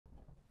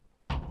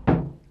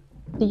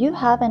Do you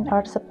have an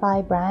art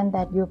supply brand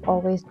that you've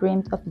always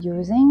dreamed of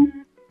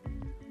using?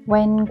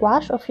 When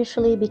gouache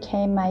officially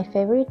became my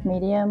favorite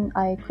medium,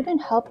 I couldn't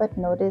help but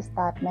notice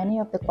that many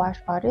of the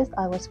gouache artists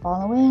I was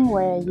following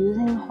were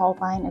using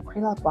Holbein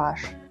acrylic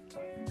gouache.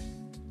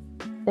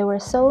 There were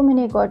so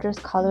many gorgeous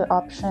color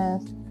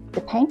options.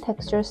 The paint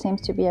texture seems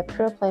to be a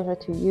pure pleasure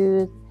to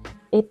use.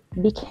 It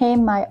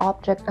became my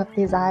object of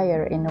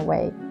desire in a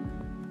way.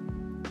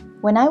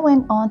 When I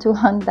went on to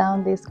hunt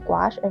down this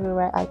gouache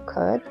everywhere I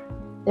could,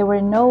 they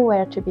were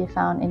nowhere to be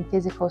found in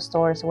physical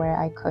stores where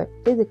I could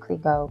physically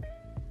go.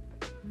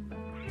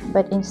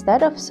 But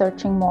instead of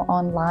searching more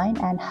online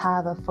and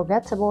have a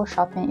forgettable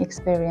shopping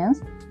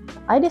experience,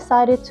 I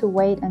decided to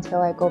wait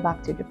until I go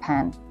back to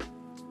Japan.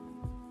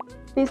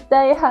 This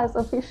day has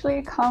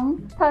officially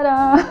come.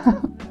 Ta-da!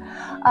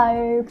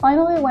 I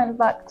finally went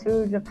back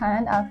to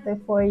Japan after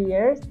 4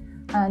 years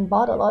and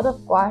bought a lot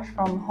of gouache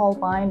from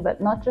Holbein,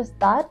 but not just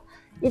that.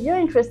 If you're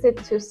interested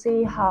to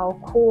see how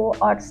cool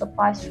art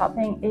supplies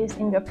shopping is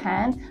in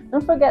Japan,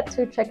 don't forget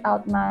to check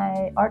out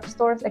my art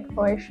stores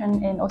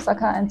exploration in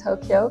Osaka and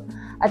Tokyo.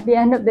 At the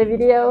end of the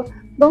video,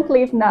 don't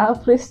leave now,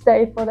 please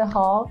stay for the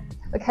haul.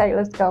 Okay,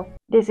 let's go.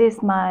 This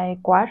is my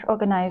gouache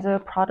organizer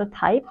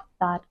prototype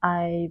that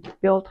I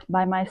built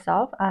by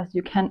myself, as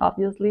you can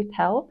obviously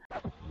tell.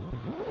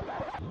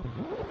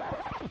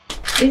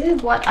 This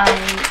is what I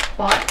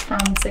bought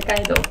from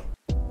Sekaido.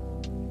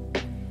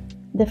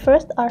 The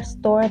first art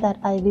store that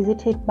I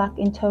visited back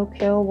in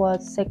Tokyo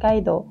was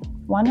Sekaido,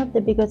 one of the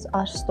biggest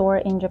art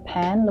stores in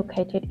Japan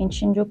located in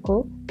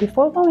Shinjuku.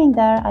 Before going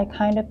there, I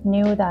kind of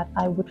knew that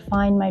I would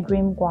find my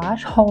dream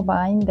gouache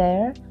Holbein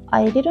there.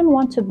 I didn't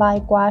want to buy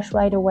gouache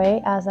right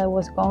away as I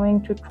was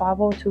going to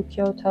travel to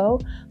Kyoto,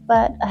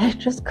 but I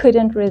just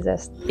couldn't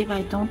resist. If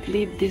I don't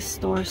leave this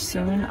store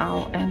soon,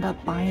 I'll end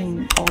up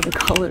buying all the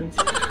colors.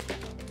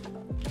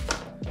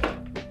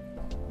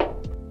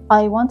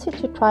 I wanted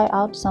to try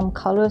out some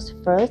colors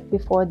first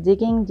before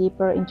digging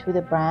deeper into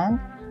the brand.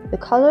 The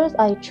colors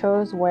I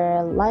chose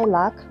were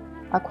lilac,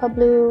 aqua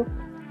blue,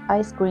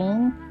 ice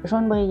green,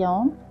 jaune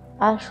brillant,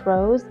 ash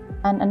rose,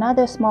 and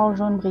another small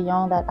jaune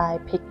brillant that I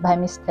picked by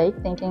mistake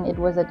thinking it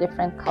was a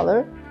different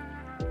color.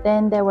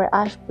 Then there were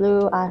ash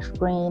blue, ash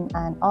green,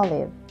 and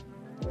olive.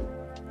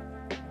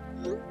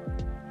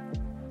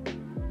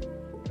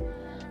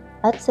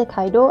 At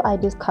Sekaido, I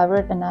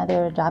discovered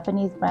another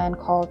Japanese brand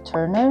called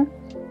Turner.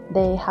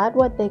 They had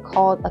what they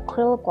called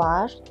acrylic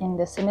gouache in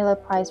the similar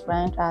price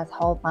range as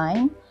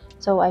Holbein,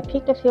 so I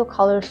picked a few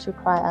colors to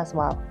try as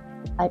well.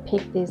 I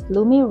picked this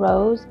Lumi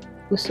Rose,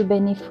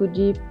 Usubeni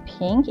Fuji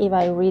Pink if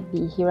I read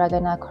the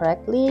hiragana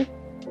correctly,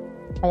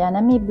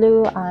 Ayanami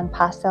Blue, and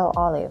Pastel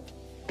Olive.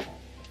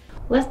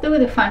 Let's do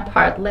the fun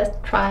part, let's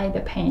try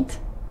the paint.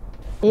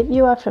 If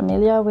you are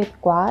familiar with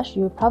gouache,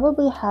 you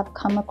probably have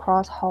come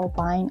across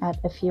Holbein at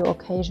a few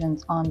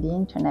occasions on the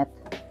internet.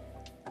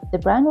 The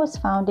brand was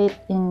founded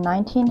in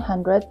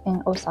 1900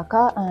 in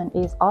Osaka and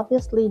is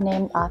obviously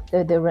named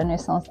after the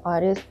Renaissance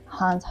artist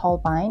Hans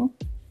Holbein.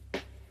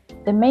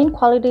 The main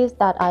qualities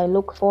that I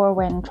look for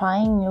when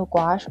trying new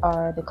gouache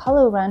are the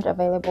color range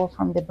available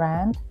from the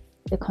brand,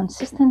 the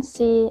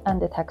consistency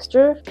and the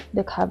texture,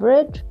 the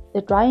coverage,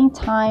 the drying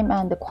time,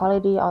 and the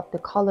quality of the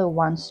color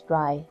once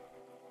dry.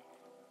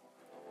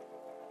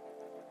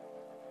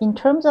 In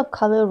terms of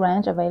color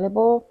range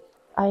available,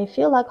 I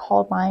feel like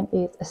Holbein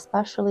is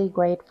especially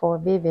great for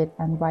vivid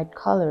and bright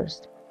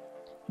colors.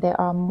 There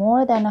are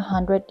more than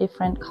 100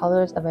 different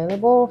colors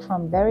available,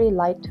 from very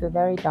light to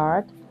very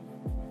dark.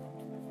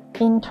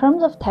 In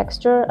terms of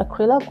texture,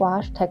 acrylic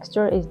gouache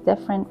texture is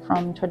different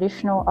from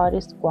traditional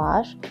artist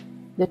gouache.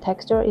 The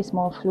texture is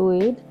more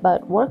fluid,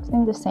 but works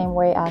in the same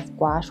way as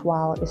gouache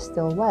while it's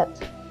still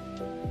wet.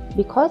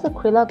 Because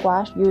acrylic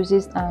gouache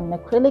uses an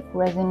acrylic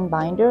resin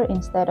binder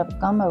instead of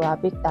gum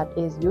arabic that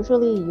is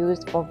usually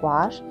used for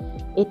gouache,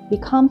 it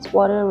becomes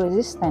water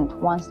resistant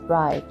once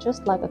dry,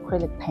 just like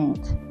acrylic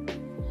paint.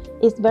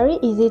 It's very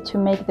easy to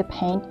make the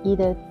paint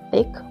either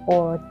thick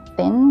or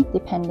thin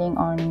depending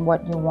on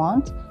what you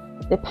want.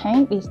 The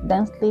paint is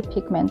densely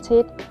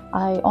pigmented.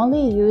 I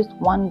only used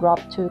 1 drop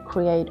to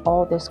create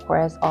all the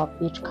squares of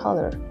each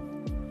color.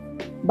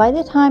 By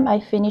the time I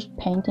finished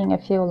painting a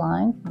few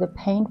lines, the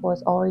paint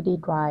was already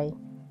dry.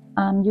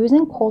 I'm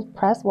using cold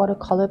pressed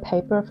watercolor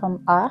paper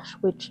from Ash,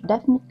 which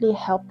definitely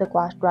helped the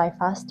gouache dry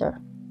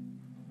faster.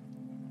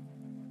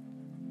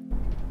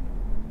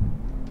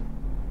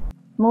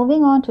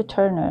 Moving on to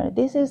Turner,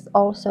 this is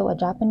also a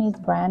Japanese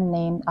brand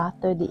named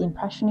after the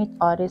Impressionist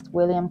artist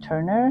William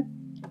Turner.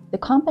 The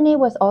company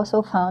was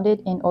also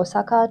founded in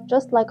Osaka,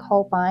 just like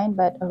Holbein,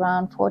 but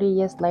around 40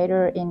 years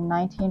later in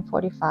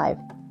 1945.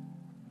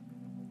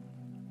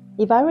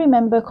 If I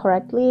remember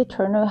correctly,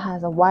 Turner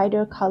has a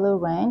wider color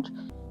range.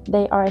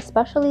 They are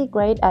especially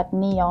great at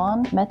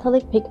neon,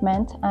 metallic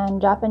pigment,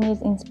 and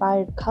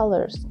Japanese-inspired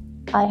colors.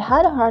 I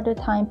had a harder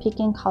time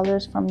picking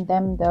colors from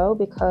them though,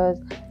 because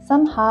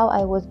somehow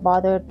I was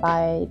bothered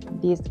by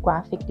this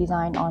graphic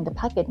design on the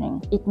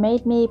packaging. It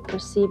made me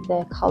perceive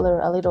the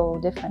color a little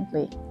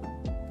differently.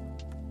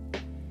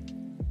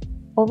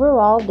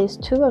 Overall, these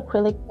two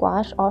acrylic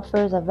gouache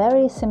offers a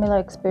very similar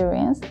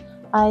experience.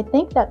 I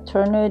think that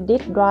Turner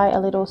did dry a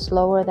little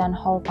slower than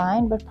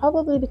Holbein, but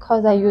probably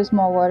because I use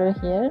more water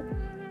here.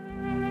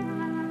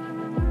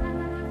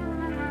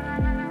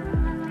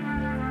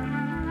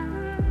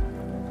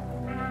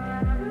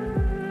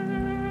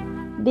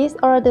 These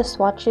are the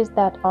swatches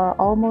that are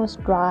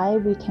almost dry.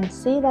 We can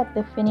see that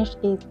the finish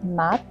is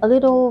matte, a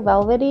little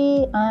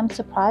velvety. I'm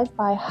surprised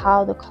by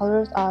how the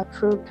colors are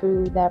true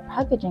to their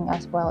packaging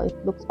as well. It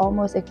looks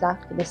almost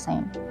exactly the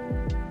same.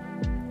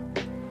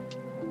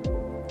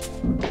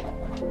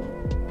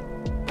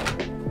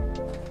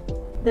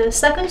 The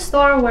second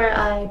store where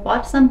I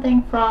bought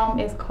something from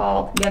is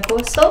called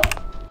Yagoso.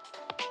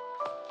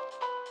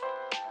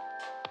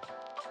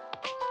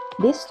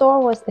 This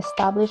store was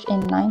established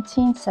in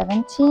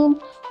 1917,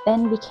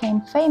 then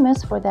became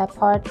famous for their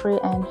poetry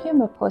and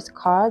humor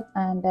postcards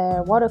and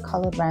their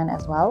watercolor brand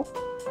as well.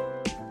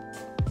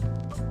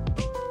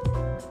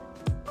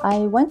 I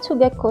went to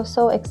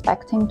Yagoso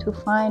expecting to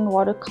find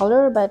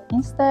watercolor, but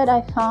instead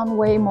I found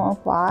way more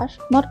gouache.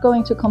 Not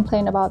going to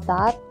complain about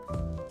that.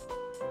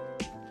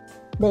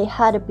 They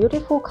had a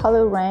beautiful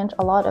color range,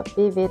 a lot of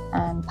vivid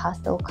and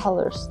pastel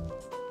colors.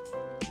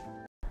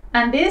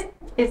 And this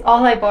is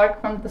all I bought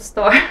from the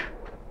store.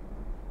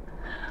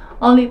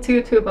 Only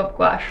 2 tubes of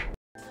gouache.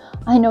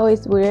 I know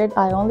it's weird,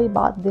 I only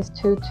bought these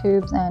 2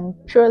 tubes and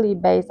purely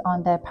based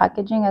on their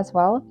packaging as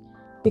well.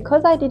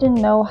 Because I didn't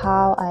know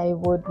how I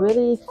would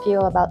really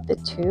feel about the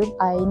tube,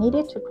 I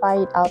needed to try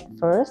it out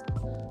first.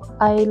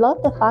 I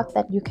love the fact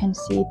that you can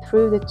see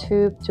through the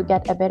tube to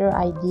get a better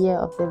idea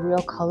of the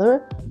real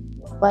color,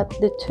 but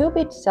the tube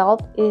itself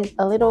is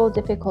a little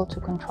difficult to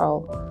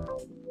control.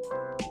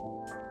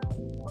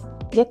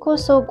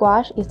 Yagoso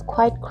gouache is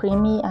quite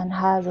creamy and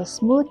has a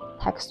smooth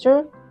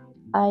texture.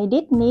 I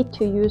did need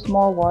to use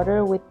more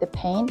water with the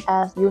paint,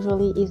 as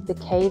usually is the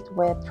case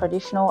with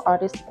traditional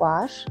artist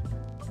gouache.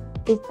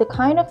 It's the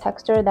kind of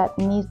texture that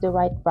needs the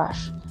right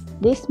brush.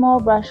 This small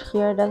brush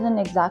here doesn't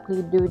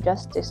exactly do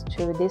justice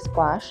to this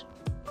gouache.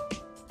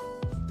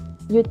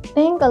 You'd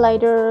think a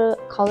lighter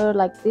color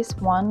like this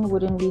one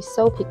wouldn't be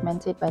so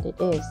pigmented, but it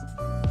is.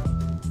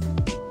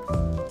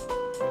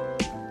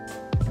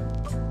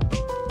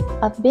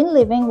 I've been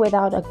living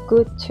without a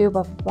good tube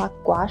of black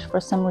gouache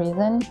for some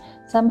reason.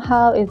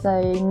 Somehow it's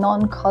a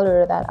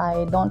non-color that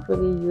I don't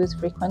really use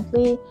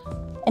frequently.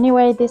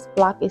 Anyway, this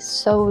black is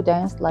so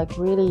dense, like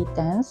really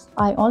dense.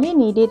 I only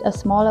needed a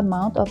small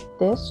amount of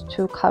this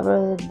to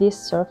cover this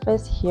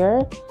surface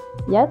here,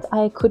 yet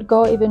I could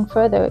go even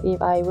further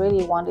if I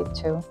really wanted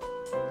to.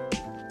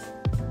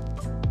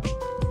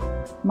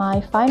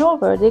 My final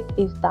verdict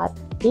is that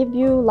if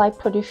you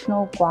like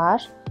traditional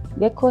gouache,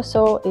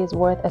 Yagoso is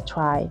worth a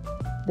try.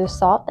 The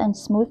soft and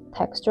smooth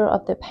texture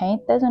of the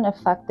paint doesn't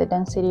affect the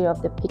density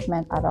of the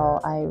pigment at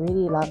all. I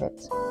really love it.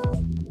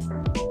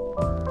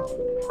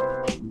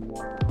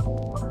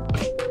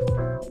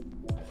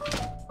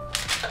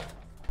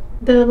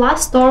 The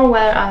last store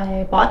where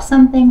I bought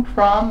something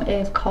from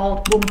is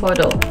called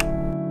Bumpodo.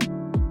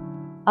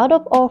 Out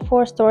of all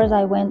 4 stores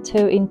I went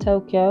to in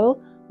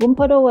Tokyo,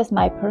 Bumpodo was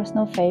my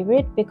personal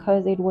favorite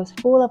because it was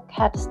full of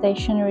cat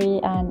stationery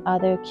and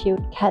other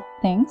cute cat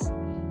things.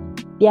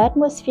 The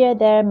atmosphere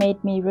there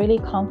made me really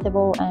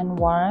comfortable and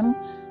warm,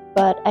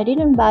 but I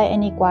didn't buy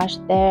any gouache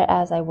there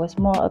as I was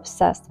more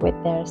obsessed with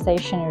their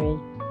stationery.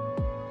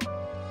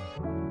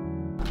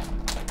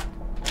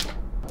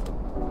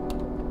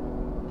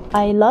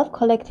 I love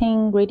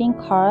collecting greeting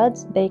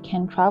cards. They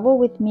can travel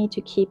with me to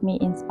keep me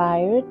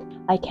inspired.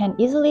 I can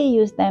easily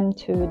use them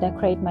to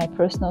decorate my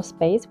personal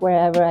space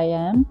wherever I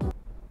am.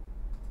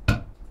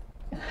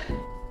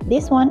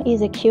 This one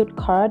is a cute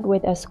card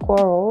with a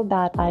squirrel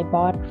that I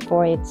bought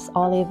for its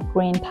olive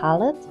green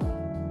palette.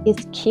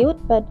 It's cute,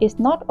 but it's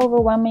not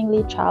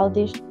overwhelmingly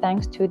childish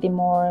thanks to the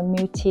more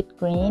muted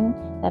green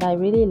that I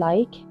really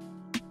like.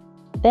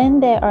 Then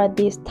there are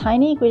these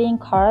tiny greeting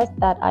cards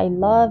that I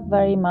love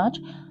very much.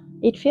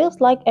 It feels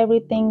like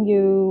everything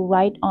you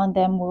write on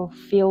them will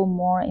feel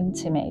more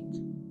intimate.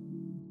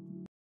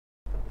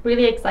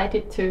 Really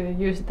excited to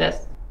use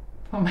this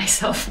for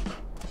myself.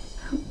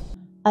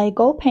 I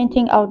go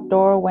painting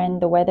outdoor when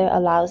the weather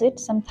allows it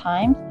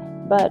sometimes,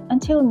 but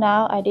until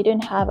now I didn't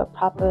have a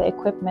proper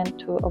equipment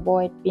to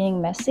avoid being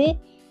messy.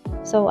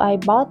 So I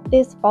bought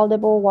this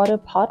foldable water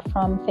pot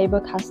from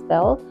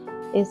Faber-Castell.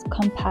 It's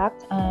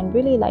compact and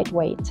really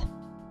lightweight.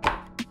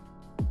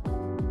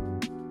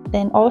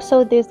 Then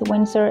also this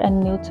Winsor &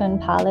 Newton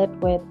palette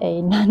with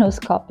a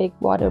nanoscopic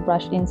water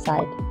brush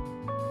inside.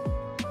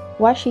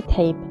 Washi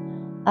tape.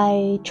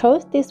 I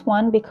chose this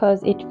one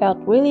because it felt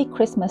really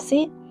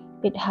Christmassy.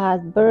 It has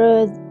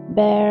birds,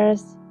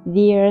 bears,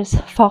 deers,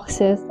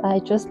 foxes. I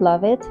just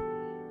love it.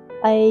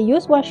 I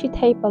use washi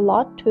tape a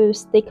lot to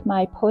stick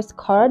my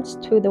postcards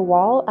to the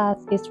wall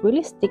as it's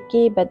really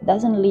sticky but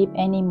doesn't leave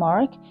any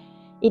mark.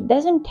 It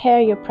doesn't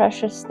tear your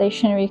precious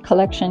stationery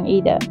collection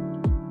either.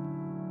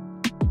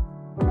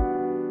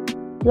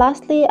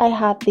 Lastly, I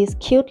have this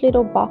cute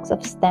little box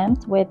of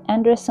stamps with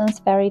Andersen's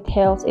fairy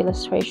tales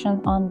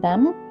illustrations on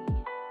them.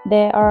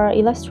 There are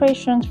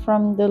illustrations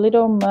from The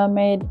Little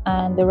Mermaid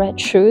and The Red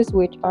Shoes,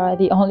 which are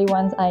the only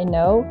ones I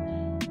know.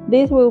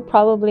 This will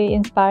probably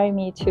inspire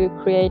me to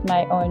create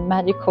my own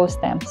magical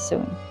stamps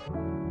soon.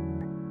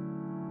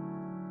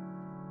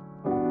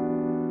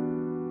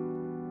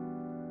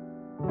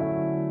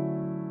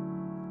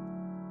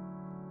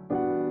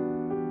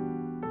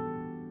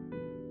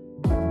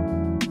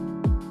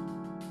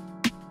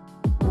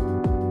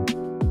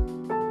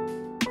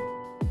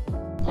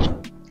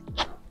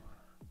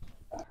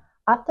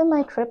 After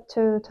my trip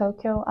to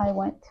Tokyo, I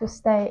went to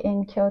stay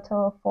in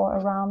Kyoto for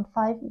around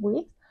 5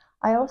 weeks.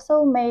 I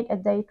also made a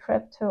day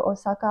trip to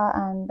Osaka,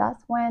 and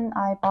that's when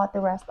I bought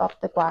the rest of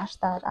the gouache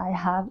that I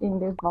have in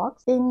this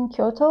box. In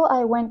Kyoto,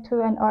 I went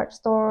to an art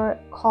store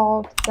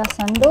called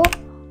Yasendo.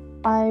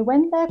 I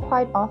went there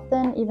quite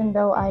often, even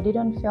though I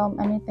didn't film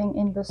anything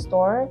in the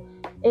store.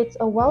 It's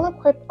a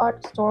well-equipped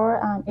art store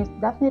and it's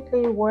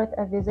definitely worth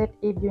a visit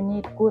if you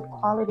need good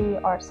quality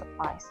art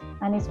supplies.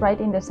 And it's right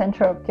in the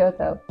center of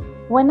Kyoto.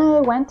 When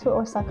I went to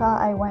Osaka,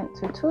 I went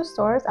to 2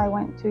 stores. I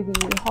went to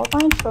the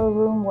Holbein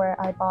showroom where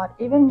I bought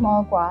even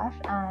more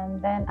gouache,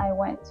 and then I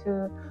went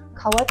to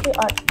Kawachi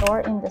art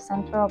store in the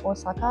center of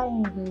Osaka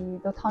in the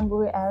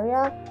Dotonbori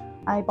area.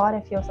 I bought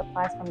a few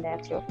supplies from there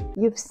too.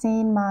 You've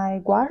seen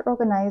my gouache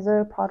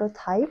organizer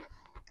prototype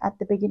at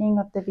the beginning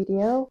of the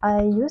video.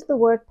 I used the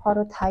word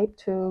prototype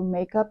to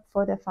make up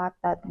for the fact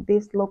that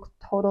this looks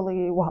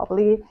totally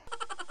wobbly.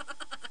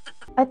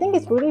 I think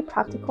it's really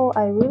practical.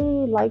 I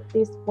really like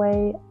this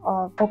way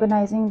of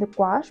organizing the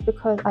gouache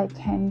because I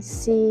can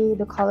see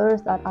the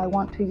colors that I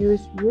want to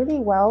use really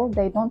well.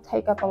 They don't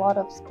take up a lot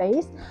of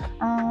space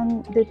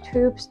and the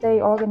tubes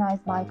stay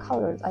organized by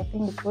colors. I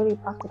think it's really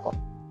practical.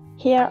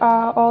 Here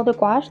are all the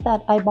gouache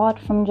that I bought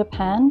from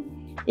Japan.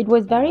 It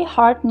was very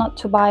hard not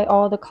to buy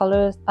all the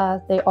colors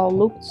as they all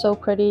looked so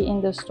pretty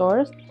in the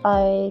stores.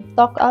 I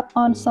stocked up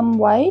on some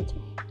white.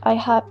 I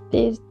have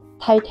this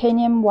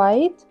titanium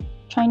white,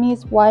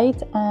 Chinese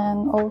white,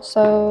 and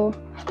also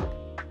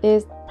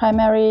this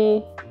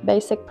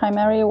basic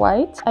primary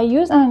white. I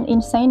use an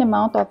insane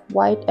amount of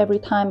white every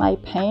time I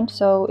paint,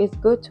 so it's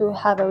good to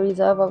have a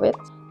reserve of it.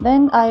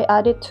 Then I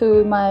added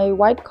to my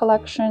white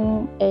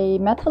collection a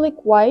metallic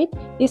white.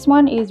 This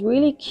one is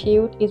really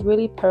cute, it's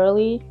really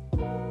pearly.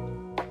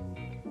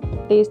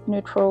 This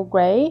neutral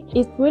gray.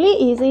 It's really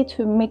easy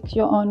to mix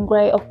your own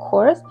gray, of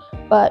course,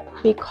 but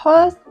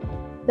because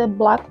the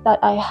black that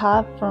I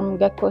have from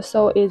Gecko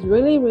is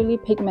really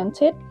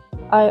pigmented,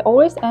 I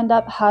always end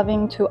up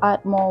having to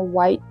add more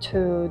white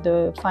to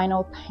the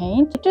final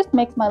paint. It just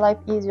makes my life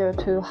easier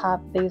to have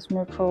this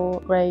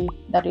neutral gray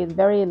that is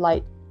very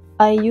light.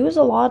 I use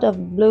a lot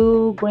of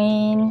blue,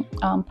 green,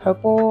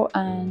 purple,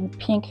 and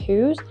pink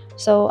hues,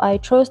 so I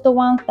chose the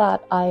ones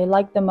that I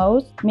like the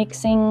most,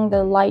 mixing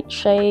the light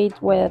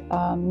shades with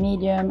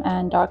medium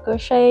and darker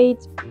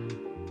shades.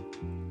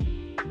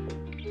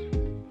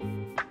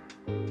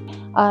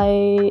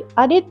 I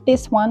added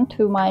this one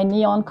to my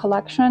neon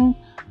collection.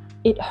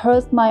 It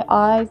hurts my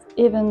eyes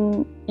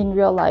even in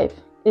real life.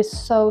 It's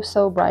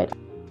so bright.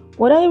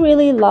 What I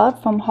really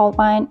love from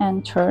Holbein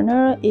and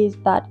Turner is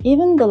that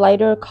even the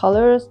lighter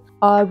colors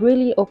are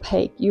really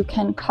opaque. You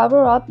can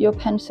cover up your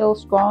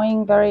pencils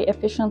drawing very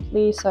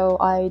efficiently, so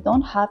I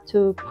don't have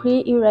to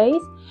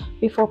pre-erase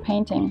before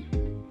painting.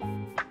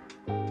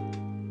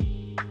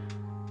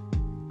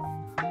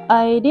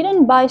 I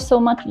didn't buy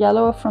so much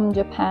yellow from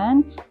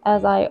Japan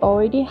as I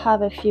already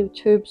have a few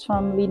tubes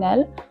from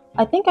Linel.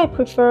 I think I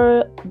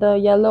prefer the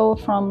yellow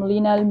from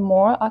Linel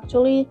more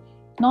actually.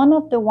 None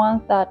of the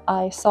ones that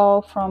I saw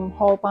from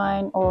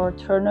Holbein or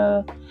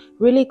Turner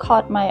really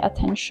caught my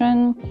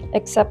attention,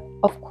 except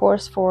of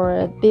course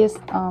for this,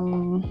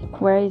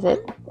 where is it?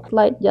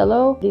 Light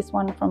yellow, this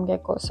one from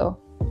Gecko.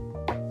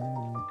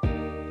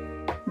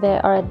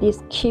 There are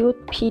these cute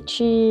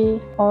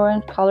peachy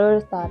orange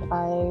colors that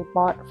I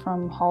bought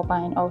from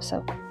Holbein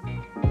also.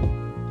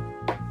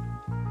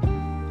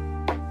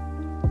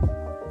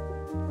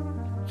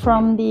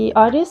 From the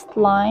artist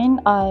line,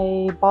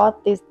 I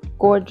bought this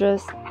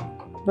gorgeous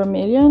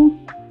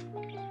vermilion.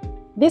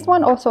 This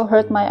one also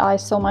hurt my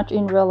eyes so much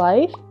in real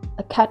life.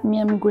 A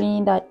cadmium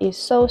green that is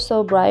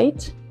so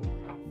bright.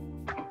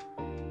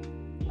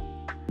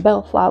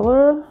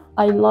 Bellflower.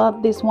 I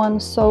love this one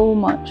so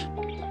much.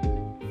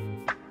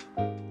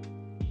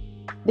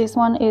 This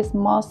one is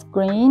moss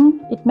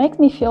green. It makes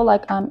me feel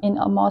like I'm in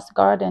a moss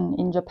garden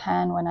in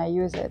Japan when I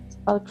use it.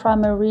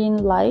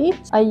 Ultramarine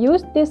light. I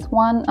used this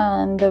one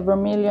and the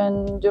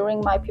vermilion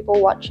during my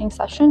people watching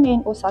session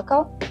in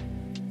Osaka.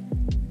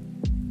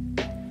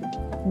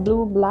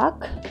 Blue black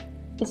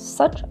is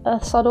such a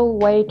subtle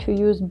way to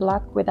use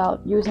black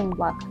without using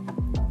black.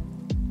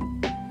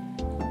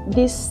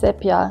 This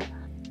sepia.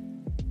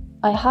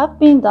 I have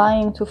been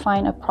dying to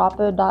find a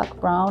proper dark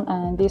brown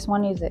and this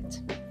one is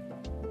it.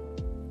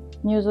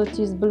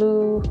 Musotis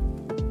blue.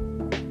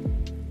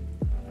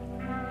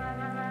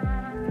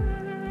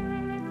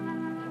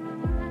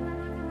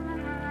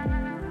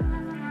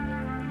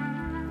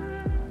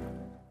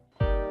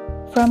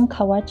 From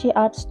Kawachi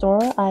art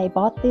store, I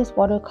bought this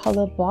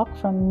watercolor block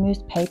from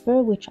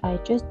newspaper which I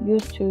just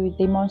used to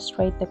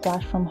demonstrate the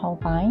gouache from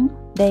Holbein.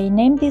 They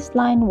named this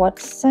line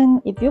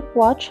Watson. If you've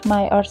watched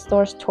my art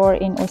store's tour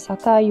in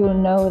Osaka, you'll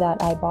know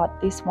that I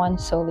bought this one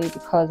solely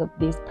because of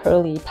this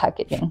pearly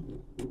packaging.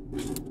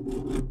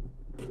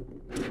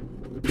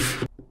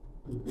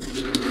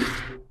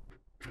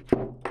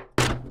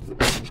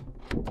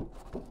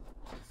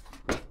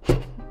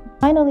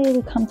 Finally,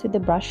 we come to the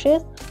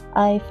brushes.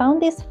 I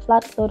found this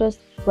flat lotus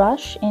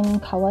brush in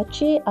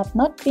Kawachi. I've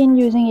not been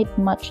using it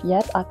much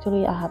yet.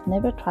 Actually, I have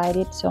never tried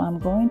it, so I'm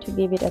going to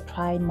give it a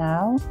try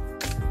now.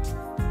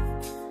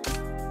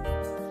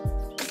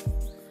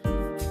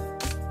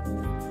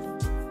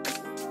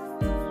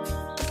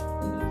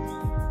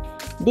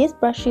 These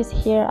brushes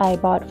here I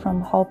bought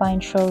from Holbein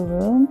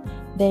showroom.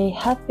 They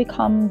have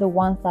become the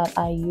ones that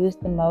I use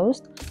the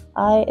most.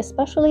 I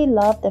especially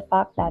love the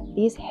fact that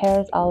these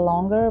hairs are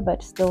longer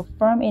but still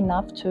firm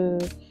enough to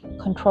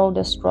control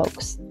the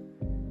strokes.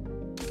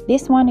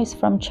 This one is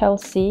from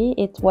Chelsea.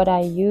 It's what I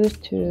use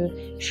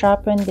to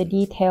sharpen the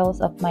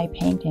details of my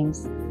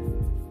paintings.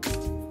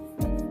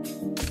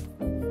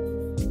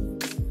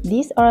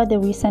 These are the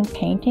recent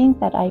paintings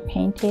that I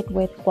painted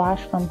with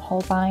gouache from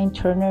Holbein,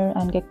 Turner,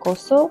 and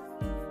Geckoso.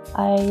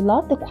 I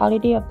love the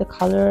quality of the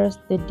colors,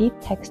 the deep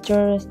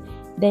textures.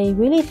 They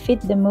really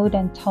fit the mood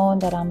and tone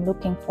that I'm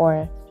looking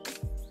for.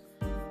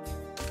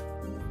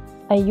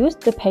 I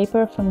used the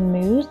paper from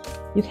Muse.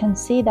 You can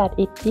see that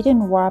it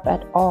didn't warp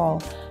at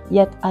all,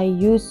 yet I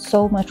used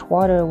so much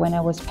water when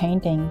I was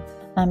painting.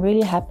 I'm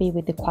really happy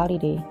with the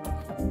quality.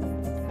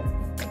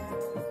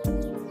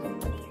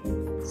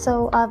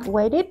 So I've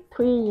waited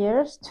 3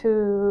 years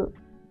to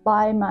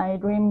buy my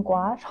dream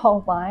gouache,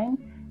 Holbein,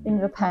 in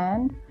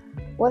Japan.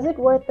 Was it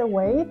worth the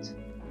wait?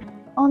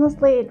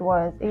 Honestly, it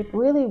was. It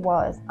really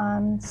was.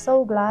 I'm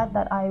so glad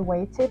that I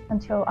waited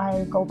until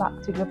I go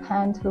back to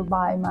Japan to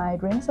buy my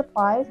dream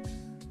supplies,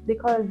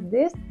 because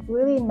this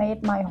really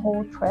made my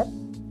whole trip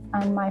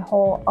and my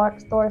whole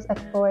art store's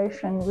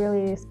exploration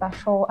really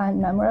special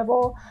and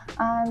memorable.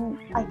 And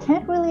I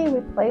can't really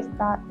replace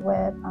that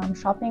with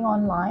shopping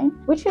online,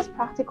 which is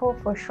practical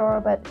for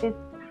sure, but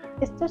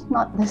it's just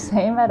not the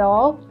same at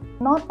all.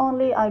 Not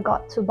only I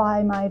got to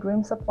buy my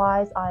dream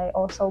supplies, I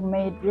also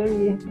made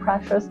really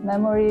precious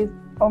memories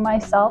for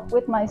myself,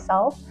 with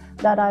myself,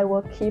 that I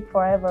will keep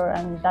forever,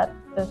 and that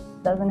just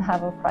doesn't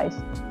have a price.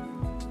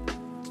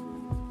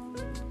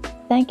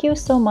 Thank you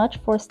so much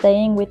for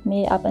staying with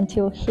me up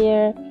until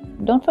here.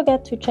 Don't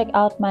forget to check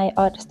out my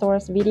art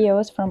store's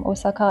videos from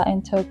Osaka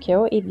and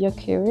Tokyo if you're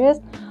curious.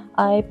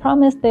 I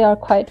promise they are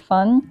quite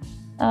fun.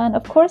 And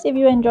of course, if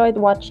you enjoyed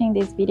watching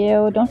this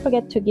video, don't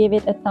forget to give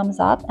it a thumbs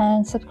up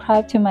and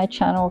subscribe to my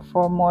channel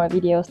for more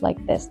videos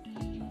like this.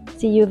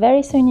 See you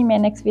very soon in my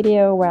next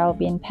video where I'll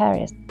be in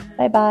Paris.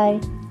 Bye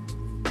bye!